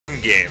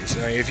games.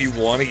 I mean, if you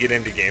want to get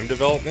into game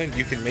development,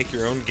 you can make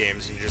your own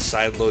games and just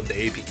sideload the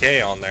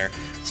APK on there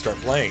and start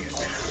playing it.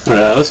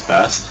 That was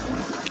fast.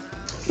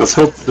 Let's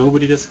hope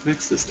nobody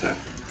disconnects this time.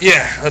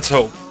 Yeah, let's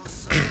hope.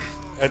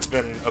 That's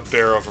been a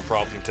bear of a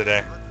problem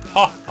today.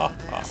 Ha ha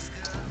ha.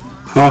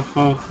 Ha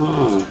ha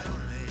ha.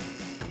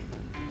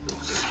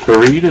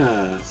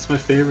 Arena, it's my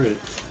favorite.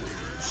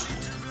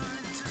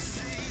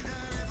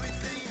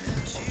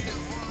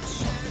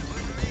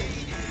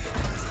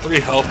 3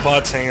 health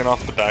pots hanging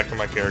off the back of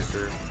my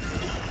character.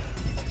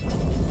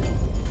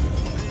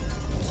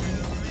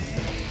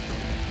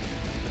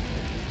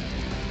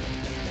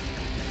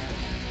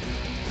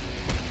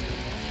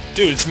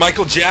 Dude, it's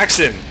Michael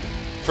Jackson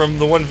from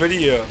the one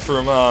video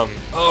from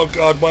oh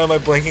god, why am I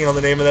blanking on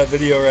the name of that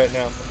video right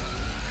now?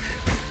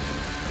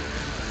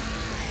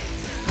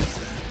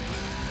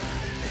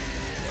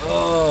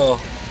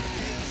 Oh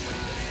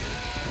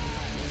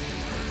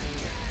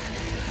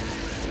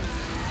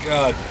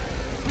god.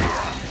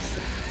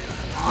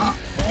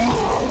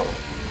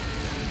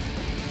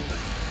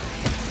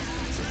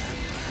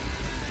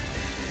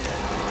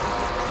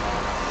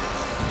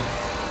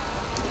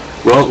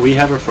 Well, we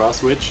have a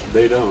Frost Witch,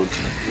 they don't.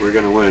 We're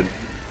gonna win.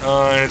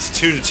 And it's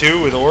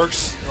 2-2 with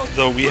orcs,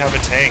 though we have a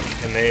tank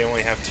and they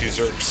only have 2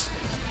 zerks.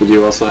 We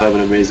do also have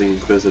an amazing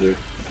Inquisitor.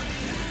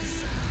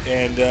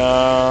 And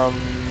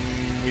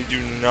we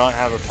do not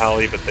have a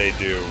pally, but they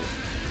do.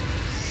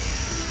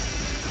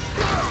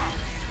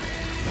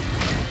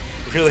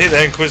 Really,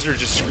 that Inquisitor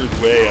just screwed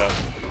way up.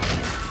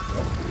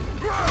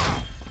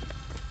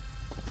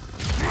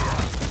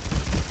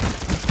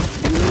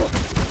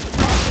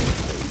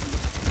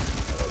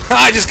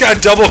 I just got a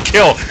double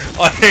kill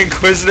on an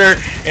Inquisitor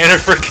and a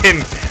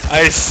frickin'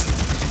 ice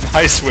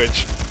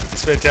switch.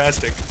 It's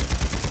fantastic.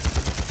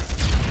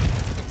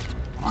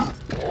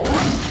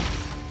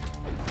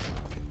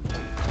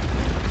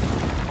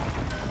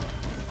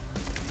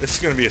 This is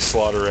gonna be a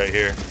slaughter right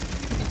here.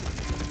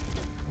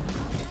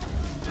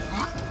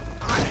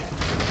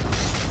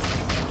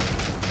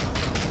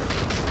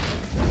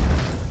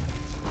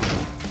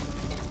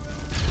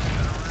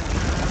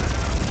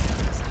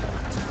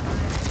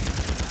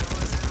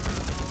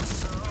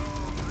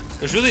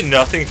 There's really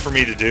nothing for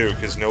me to do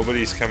because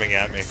nobody's coming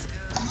at me.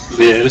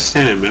 Yeah, just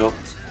stand in the middle.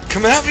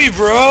 Come at me,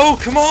 bro!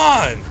 Come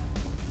on!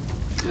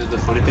 Yeah, the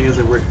funny thing is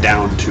that we're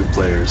down 2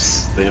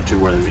 players. They have 2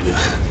 more than we do.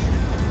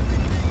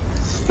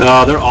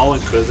 No, they're all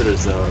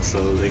Inquisitors though,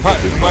 so they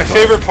can My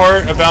favorite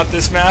part about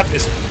this map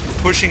is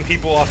pushing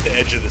people off the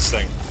edge of this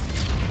thing.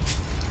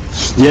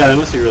 Yeah, that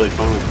must be really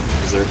fun with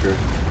Berserker.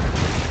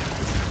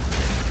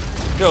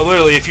 No,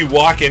 literally, if you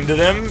walk into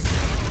them,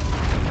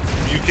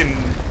 you can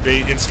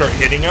and start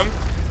hitting them.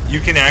 You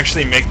can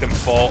actually make them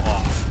fall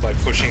off by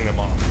pushing them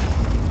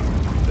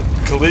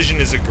off. Collision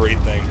is a great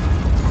thing.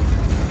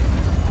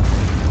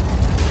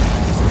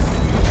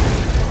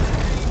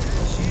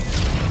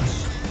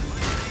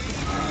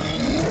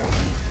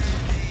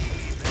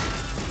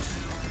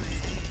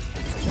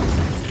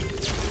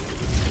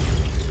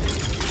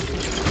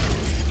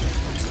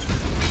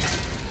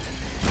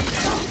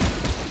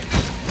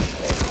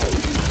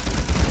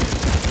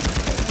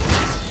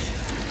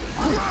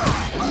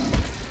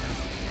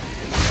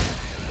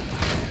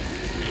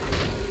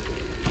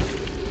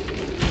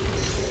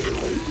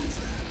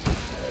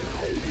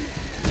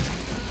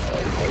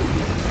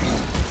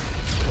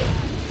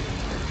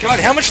 God,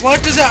 how much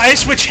life does that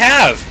ice switch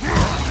have?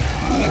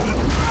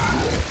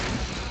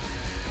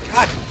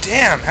 God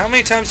damn, how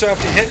many times do I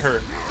have to hit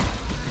her?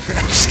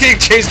 I'm just getting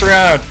chased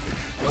around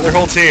by their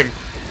whole team.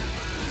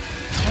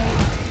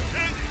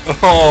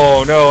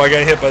 Oh no, I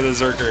got hit by the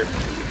Zerker.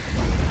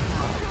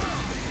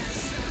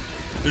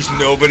 There's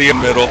nobody in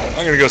the middle.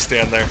 I'm gonna go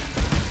stand there.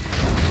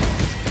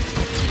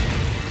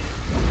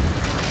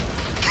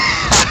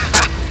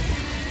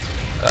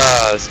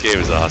 This game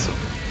is awesome.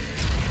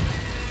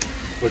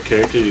 What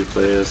character do you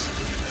play as?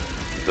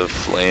 The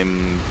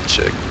flame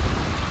chick.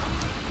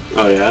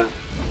 Oh yeah?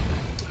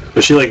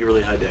 Was she like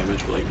really high damage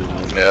but like no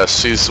health? Yeah,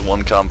 she's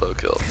 1 combo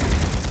kill.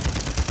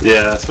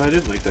 Yeah, that's why I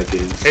didn't like that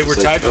game. Hey, we're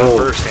It's tied like, for oh,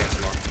 first,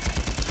 Anselmo.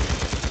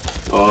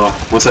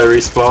 Oh, once I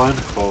respawn,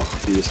 oh,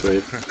 you just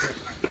wait.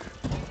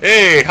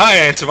 Hey, hi,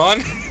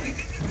 Antimon.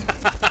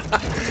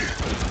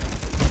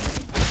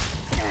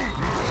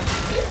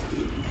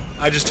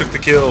 I just took the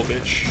kill,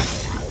 bitch.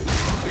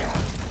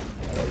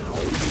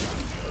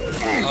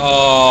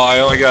 Oh, I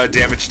only got a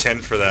damage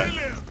 10 for that.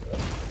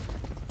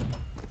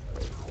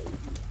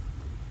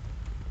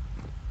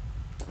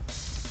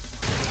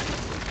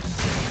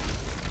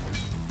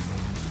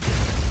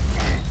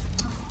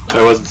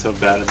 I wasn't so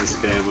bad at this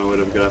game, I would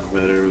have gotten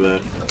better,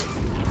 but...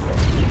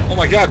 Oh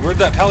my god, where'd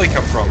that pally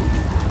come from?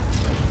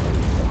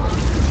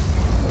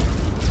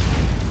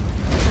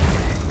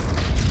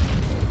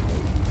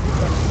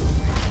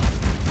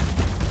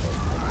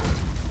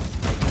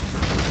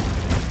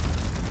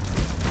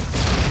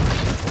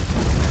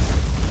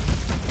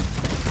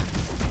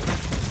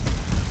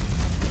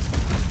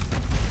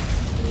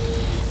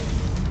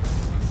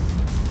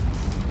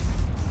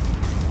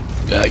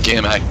 Yeah,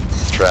 game hack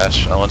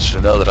trash. I want you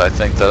to know that I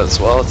think that as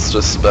well. It's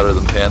just better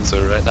than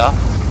Panzer right now.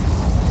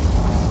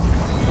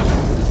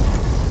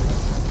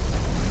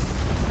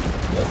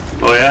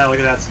 Oh yeah, look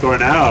at that score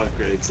now.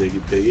 Great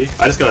Ziggy Piggy.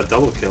 I just got a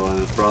double kill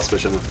on a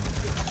Frostwitch and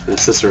a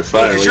Sister of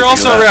Fire. Because you're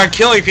also around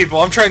killing people.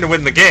 I'm trying to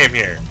win the game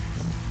here.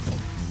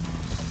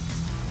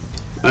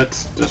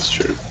 That's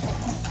true.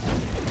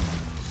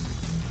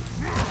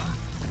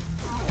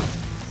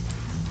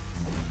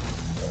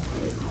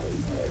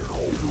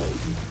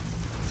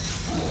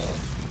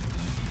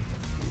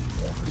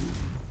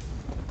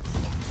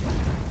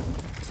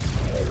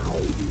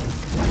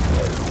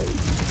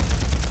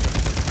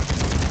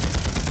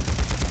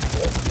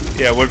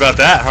 Yeah, what about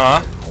that,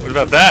 huh? What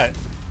about that?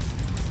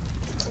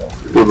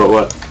 What about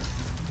what?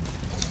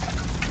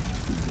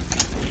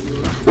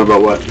 What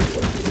about what?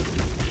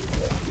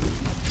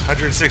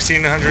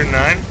 116 to 109?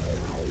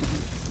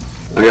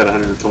 I got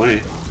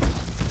 120.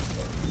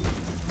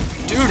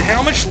 Dude,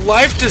 how much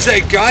life does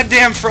that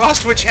goddamn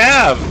Frostwitch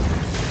have?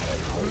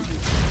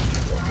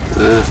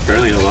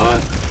 Apparently a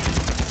lot.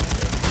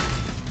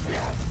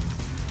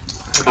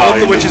 All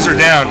the witches are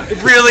down.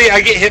 Really?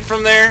 I get hit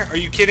from there? Are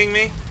you kidding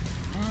me?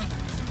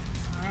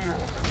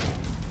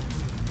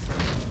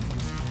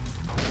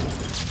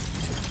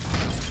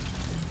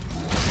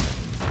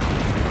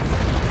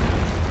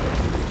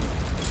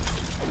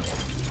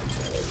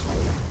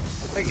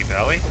 Thank you,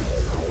 Valley.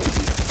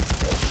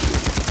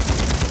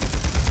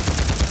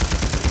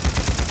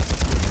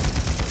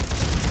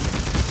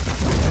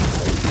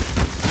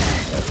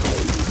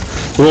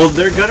 Well,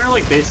 their gunner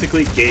like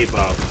basically gave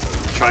up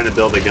trying to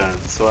build a gun,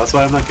 so that's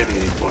why I'm not getting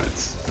any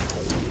points.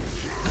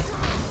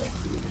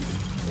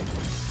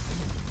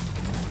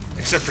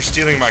 Except for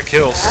stealing my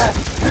kills.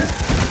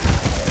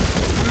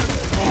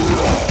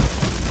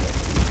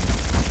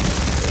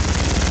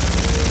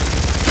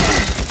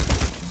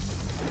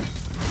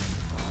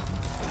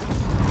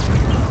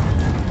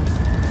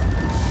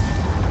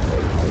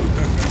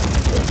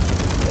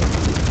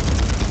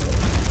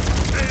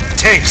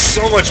 Tank's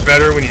so much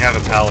better when you have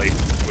a pally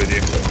with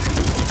you.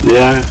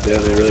 Yeah, they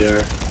really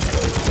are.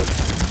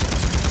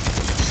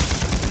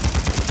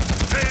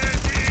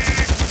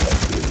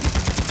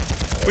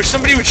 Wish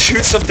somebody would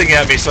shoot something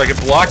at me so I could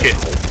block it.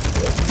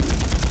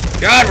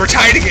 God, we're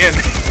tied again!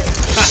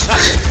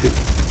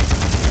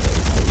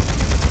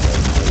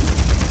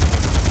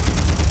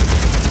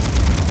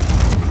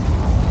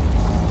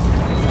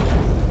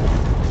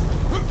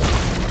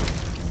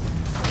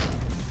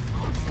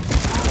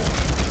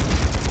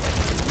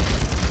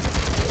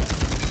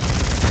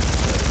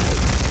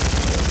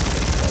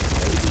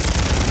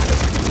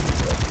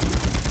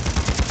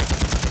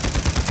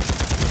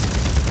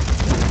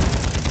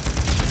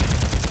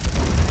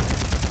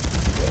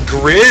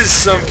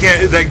 Grizz,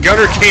 that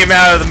gunner came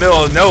out of the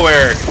middle of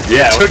nowhere.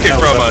 Yeah, took it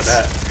from us.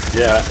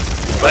 Yeah.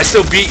 But I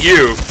still beat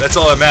you. That's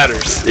all that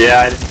matters. Yeah,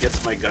 I didn't get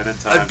to my gun in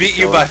time. I beat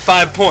you by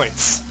 5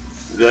 points.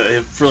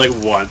 For like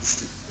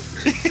once.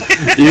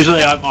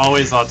 Usually I'm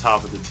always on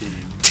top of the team.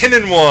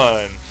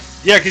 10-1.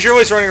 Yeah, because you're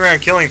always running around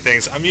killing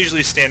things. I'm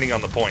usually standing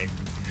on the point.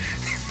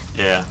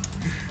 Yeah.